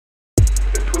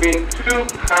being two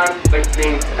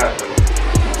conflicting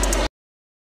estimates.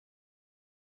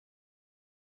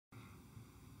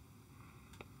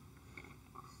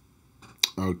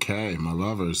 Okay, my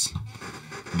lovers.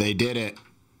 They did it.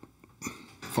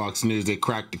 Fox News, they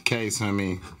cracked the case,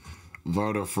 honey.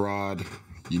 Voter fraud.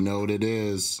 You know what it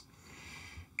is.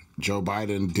 Joe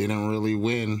Biden didn't really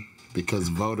win because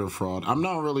voter fraud. I'm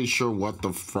not really sure what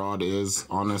the fraud is,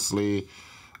 honestly,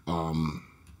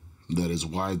 that is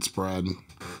widespread.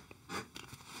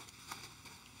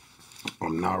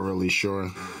 I'm not really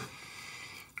sure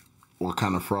what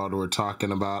kind of fraud we're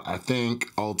talking about. I think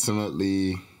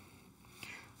ultimately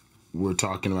we're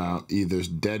talking about either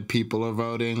dead people are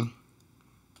voting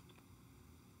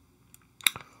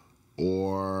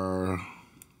or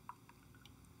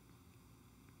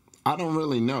I don't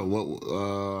really know what,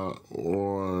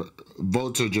 or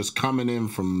votes are just coming in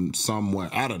from somewhere.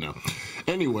 I don't know.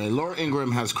 Anyway, Laura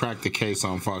Ingrahm has cracked the case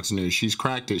on Fox News. She's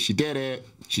cracked it. She did it.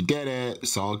 She did it.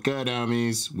 It's all good,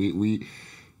 homies. We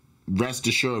rest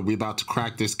assured, we about to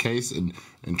crack this case, and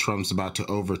Trump's about to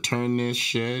overturn this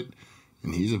shit,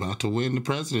 and he's about to win the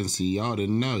presidency. Y'all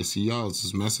didn't know. See, y'all was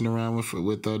just messing around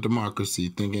with democracy,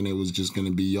 thinking it was just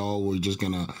gonna be y'all were just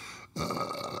gonna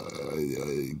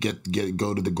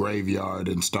go to the graveyard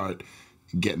and start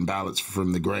getting ballots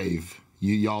from the grave.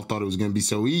 Y'all thought it was gonna be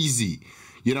so easy.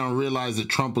 You don't realize that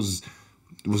Trump was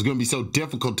gonna be so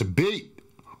difficult to beat.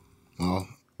 Well,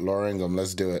 Laura Ingraham,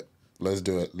 let's do it. Let's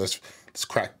do it. Let's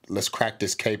crack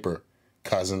this caper,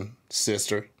 cousin,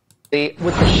 sister. With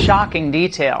the shocking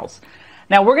details.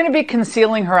 Now, we're going to be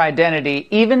concealing her identity,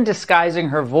 even disguising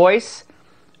her voice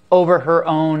over her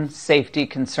own safety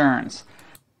concerns.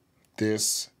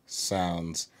 This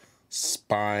sounds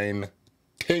spine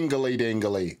tingly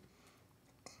dingly.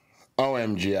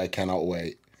 OMG, I cannot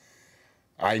wait.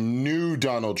 I knew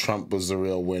Donald Trump was the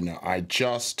real winner. I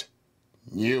just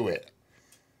knew it.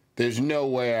 There's no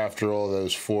way after all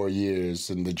those 4 years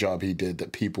and the job he did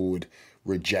that people would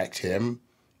reject him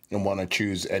and want to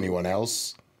choose anyone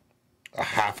else. A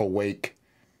half awake,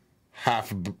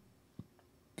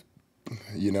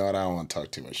 you know what? I don't want to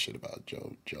talk too much shit about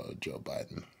Joe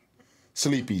Biden.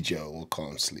 Sleepy Joe, we'll call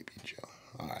him Sleepy Joe.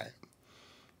 All right.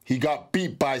 He got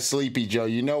beat by Sleepy Joe.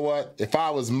 You know what? If I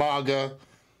was MAGA,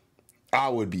 I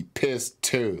would be pissed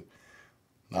too.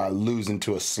 Losing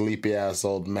to a sleepy-ass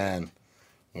old man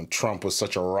when Trump was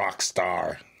such a rock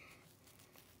star.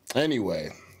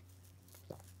 Anyway,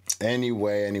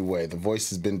 the voice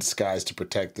has been disguised to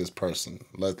protect this person.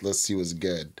 Let's see what's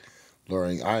good.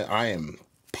 Laura, I am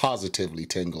positively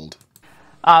tingled.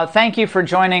 Thank you for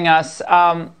joining us.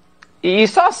 You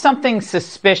saw something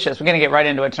suspicious. We're going to get right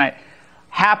into it tonight.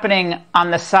 Happening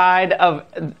on the side of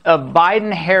a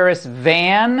Biden-Harris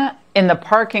van in the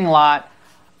parking lot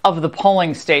of the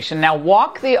polling station. Now,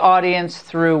 walk the audience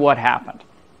through what happened.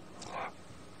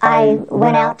 I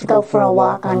went out to go for a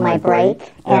walk on my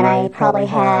break, and I probably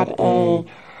had a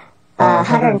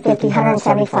 150,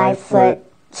 175-foot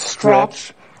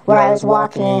stretch where I was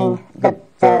walking. The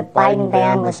Biden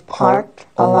van was parked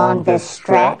along this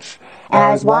stretch, and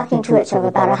I was walking to it, so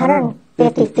about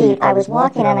 150 feet. I was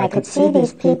walking, and I could see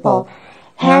these people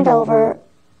hand over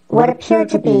what appeared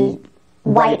to be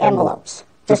white envelopes,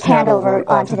 just hand over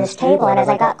onto this table. And as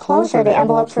I got closer, the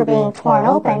envelopes were being torn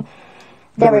open.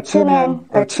 There were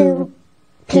two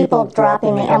people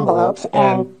dropping the envelopes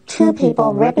and two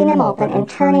people ripping them open and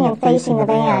turning and facing the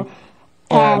van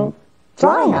and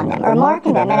drawing on them or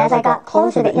marking them. And as I got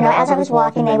closer, as I was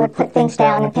walking, they would put things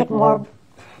down and pick more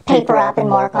paper up and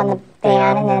mark on the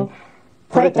van and then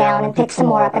put it down and pick some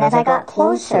more up. And as I got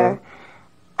closer,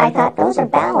 I thought, those are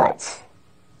ballots.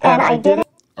 And I did it.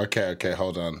 Okay,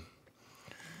 hold on.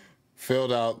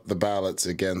 Filled out the ballots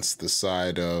against the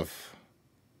side of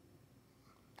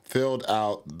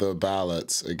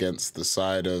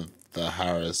the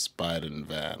Harris-Biden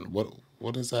van.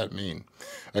 What does that mean?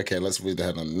 Okay, let's read the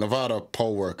headline. Nevada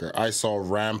poll worker, I saw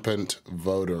rampant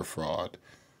voter fraud.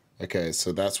 Okay,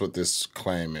 so that's what this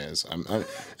claim is. And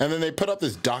then they put up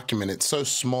this document. It's so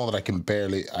small that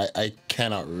I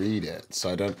cannot read it.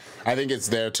 So I think it's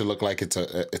there to look like it's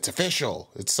official.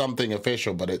 It's something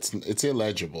official, but it's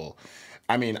illegible.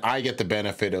 I mean, I get the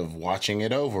benefit of watching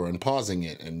it over and pausing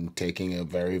it and taking a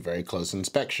very, very close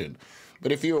inspection.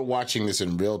 But if you were watching this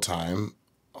in real time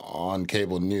on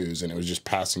cable news and it was just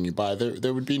passing you by,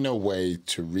 there would be no way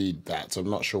to read that. So I'm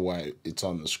not sure why it's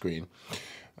on the screen.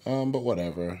 But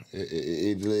whatever.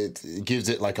 It gives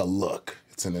it like a look.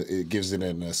 It gives it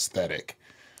an aesthetic,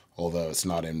 although it's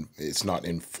not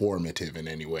informative in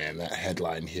any way. And that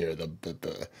headline here,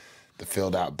 the the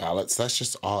filled out ballots. That's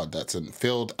just odd. That's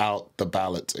filled out the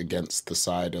ballot against the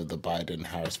side of the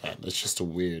Biden-Harris van. That's just a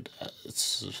weird.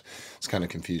 It's kind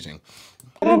of confusing.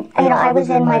 I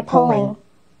was in my polling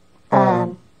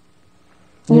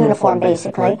uniform,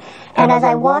 basically, and as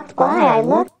I walked by, I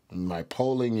looked. My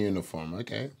polling uniform.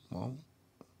 Okay, well,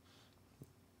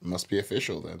 it must be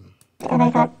official then. And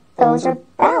I thought, those are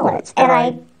ballots.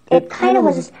 And it kind of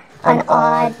was an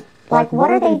odd, like, what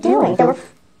are they doing? There were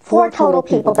 4 total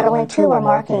people, but only 2 were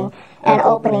marking and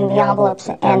opening the envelopes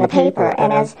and the paper.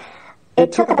 And as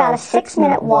it took about a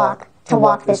 6-minute walk to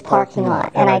walk this parking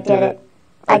lot, and I did it.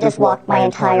 I just walked my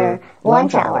entire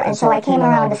lunch hour. And so I came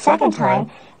around a second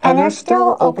time, and they're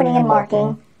still opening and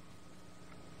marking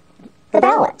the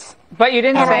ballots. But you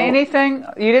didn't say anything?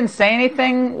 You didn't say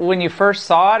anything when you first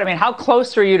saw it? I mean, how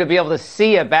close are you to be able to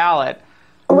see a ballot?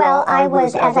 Well,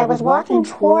 as I was walking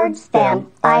towards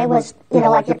them, I was,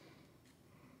 like you're...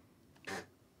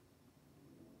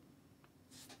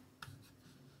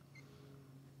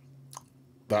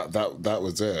 That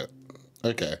was it.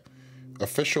 Okay.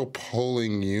 Official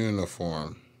polling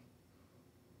uniform.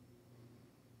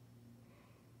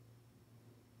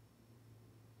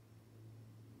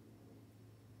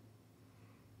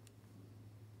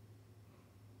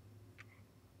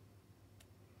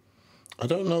 I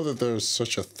don't know that there's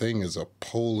such a thing as a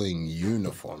polling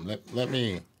uniform. Let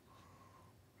me...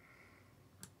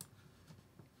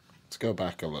 Let's go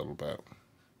back a little bit.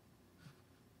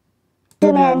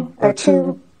 2 men or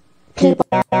 2 people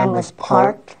and was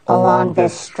parked along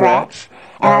this stretch,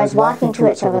 and I was walking to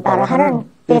it, so about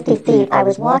 150 feet I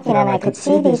was walking, and I could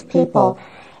see these people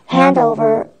hand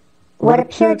over what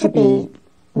appeared to be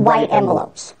white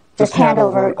envelopes, just hand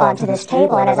over onto this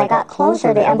table. And as I got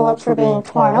closer, the envelopes were being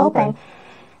torn open.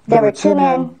 There were 2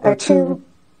 men or 2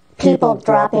 people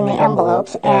dropping the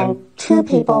envelopes, and 2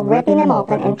 people ripping them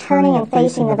open and turning and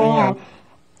facing the van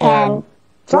and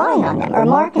drawing on them or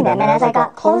marking them. And as I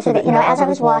got closer, as I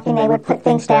was walking, they would put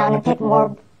things down and pick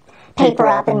more paper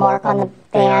up and mark on the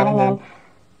van, and then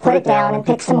put it down and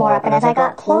pick some more up. And as I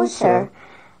got closer,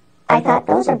 I thought,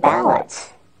 those are ballots.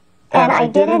 And I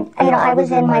didn't, I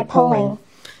was in my polling.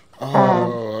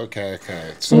 Okay.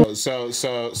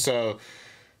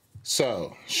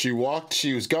 So she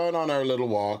was going on her little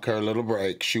walk, her little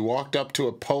break. She walked up to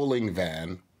a polling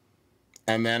van,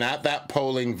 and then at that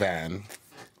polling van,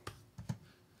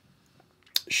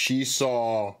 she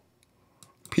saw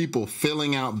people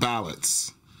filling out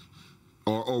ballots,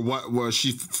 or what? Where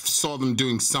she saw them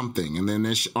doing something, and then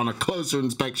on a closer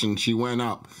inspection, she went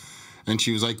up, and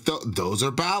she was like, "Those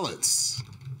are ballots."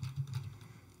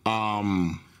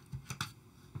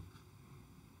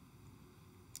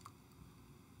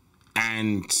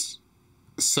 And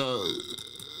so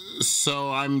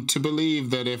I'm to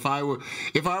believe that if I were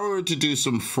to do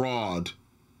some fraud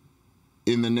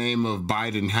in the name of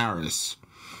Biden-Harris,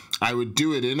 I would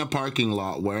do it in a parking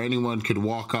lot where anyone could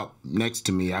walk up next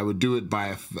to me. I would do it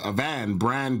by a van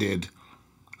branded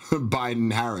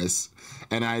Biden-Harris,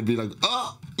 and I'd be like,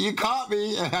 "Oh, you caught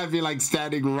me!" And I'd be like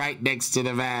standing right next to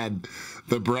the van.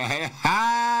 The brand.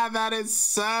 That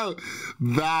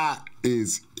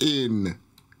is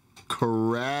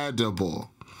incredible.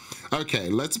 Okay,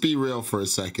 let's be real for a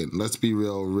second. Let's be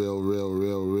real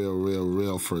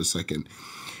for a second.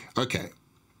 Okay.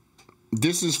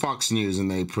 This is Fox News,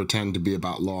 and they pretend to be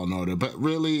about law and order. But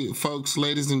really, folks,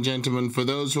 ladies and gentlemen, for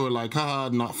those who are like, haha,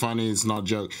 not funny, it's not a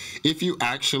joke. If you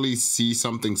actually see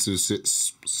something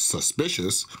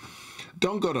suspicious,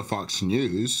 don't go to Fox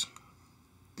News.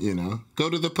 Go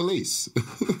to the police.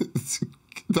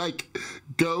 Like,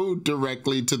 go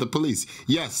directly to the police.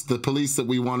 Yes, the police that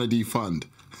we want to defund.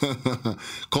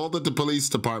 Call the police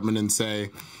department and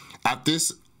say, at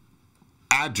this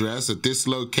address, at this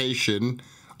location,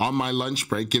 on my lunch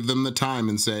break, give them the time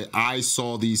and say, I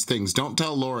saw these things. Don't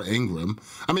tell Laura Ingrahm.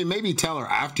 I mean, maybe tell her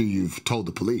after you've told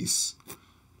the police.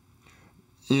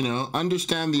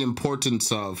 Understand the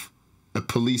importance of a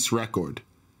police record.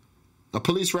 A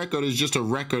police record is just a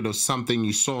record of something,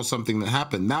 you saw something that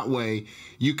happened. That way,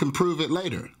 you can prove it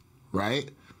later, right?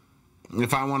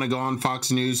 If I want to go on Fox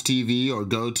News TV or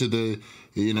go to the,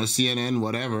 CNN,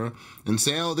 whatever, and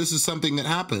say, oh, this is something that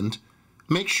happened,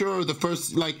 make sure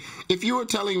if you were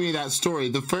telling me that story,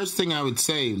 the first thing I would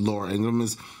say, Laura Ingrahm,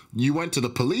 is you went to the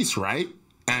police, right?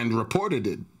 And reported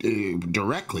it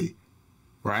directly,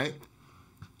 right?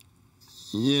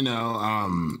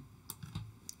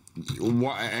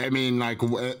 Why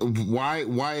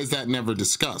is that never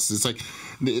discussed? It's like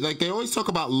they always talk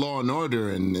about law and order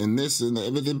and this,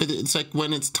 but it's like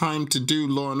when it's time to do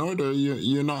law and order,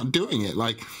 you're not doing it.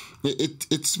 Like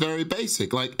it's very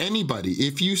basic. Like anybody,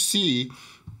 if you see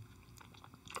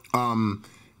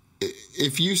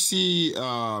if you see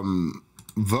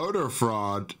voter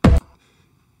fraud,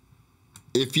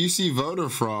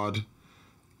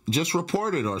 just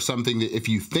report it or something. If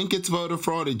you think it's voter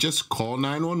fraud, just call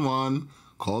 911,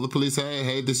 call the police.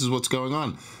 Hey, this is what's going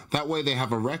on. That way they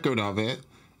have a record of it.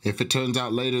 If it turns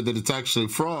out later that it's actually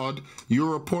fraud,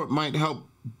 your report might help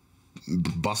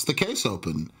bust the case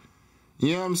open.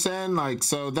 You know what I'm saying? Like,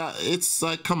 so that, it's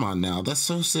like, come on now. That's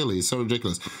so silly. It's so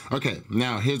ridiculous. Okay,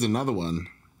 now here's another one.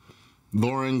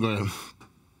 Laura Ingrahm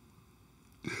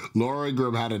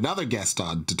had another guest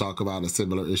on to talk about a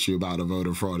similar issue, about a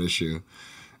voter fraud issue.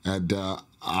 And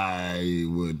I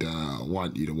would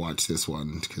want you to watch this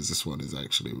one, because this one is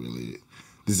actually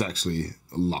this is actually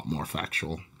a lot more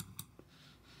factual.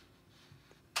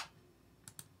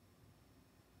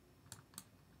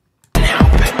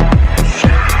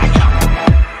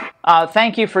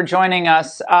 Thank you for joining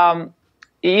us.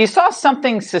 You saw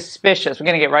something suspicious. We're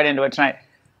going to get right into it tonight.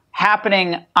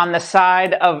 Happening on the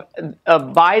side of a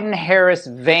Biden-Harris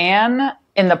van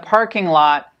in the parking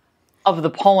lot of the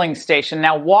polling station.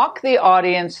 Now, walk the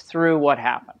audience through what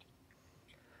happened.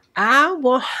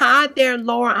 Hi there,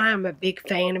 Laura. I am a big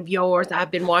fan of yours.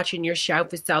 I've been watching your show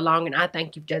for so long, and I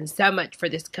think you've done so much for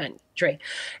this country.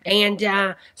 And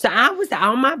so I was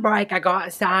on my break. I go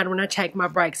outside when I take my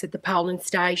breaks at the polling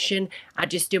station. I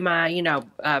just do my,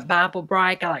 Bible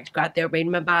break. I like to go out there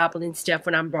reading my Bible and stuff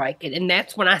when I'm breaking. And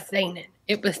that's when I seen it.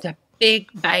 It was a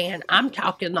big van. I'm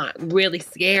talking like really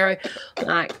scary.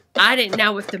 Like, I didn't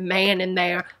know if the man in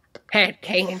there had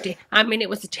candy. I mean, it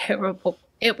was terrible.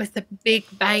 It was a big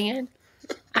van,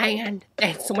 and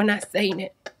that's when I seen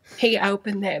it. He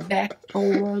opened that back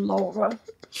door, Laura,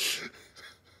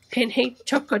 and he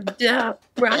took a dump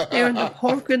right there in the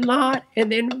parking lot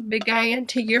and then began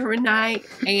to urinate,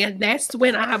 and that's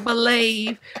when I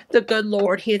believe the good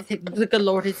Lord had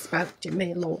spoke to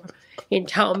me, Laura, and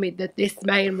told me that this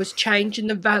man was changing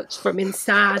the votes from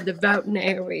inside the voting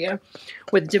area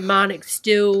with demonic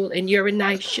stool and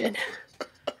urination.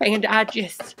 And I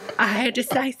had to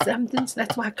say something, so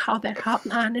that's why I called that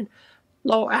hotline. And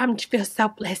Lord, I feel so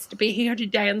blessed to be here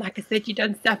today. And like I said, you've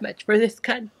done so much for this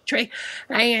country.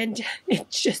 And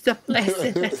it's just a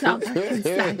blessing. That's all I can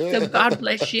say. So God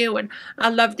bless you. And I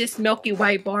love this Milky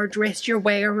Way bar dress you're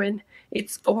wearing.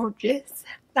 It's gorgeous.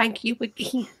 Thank you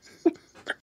again.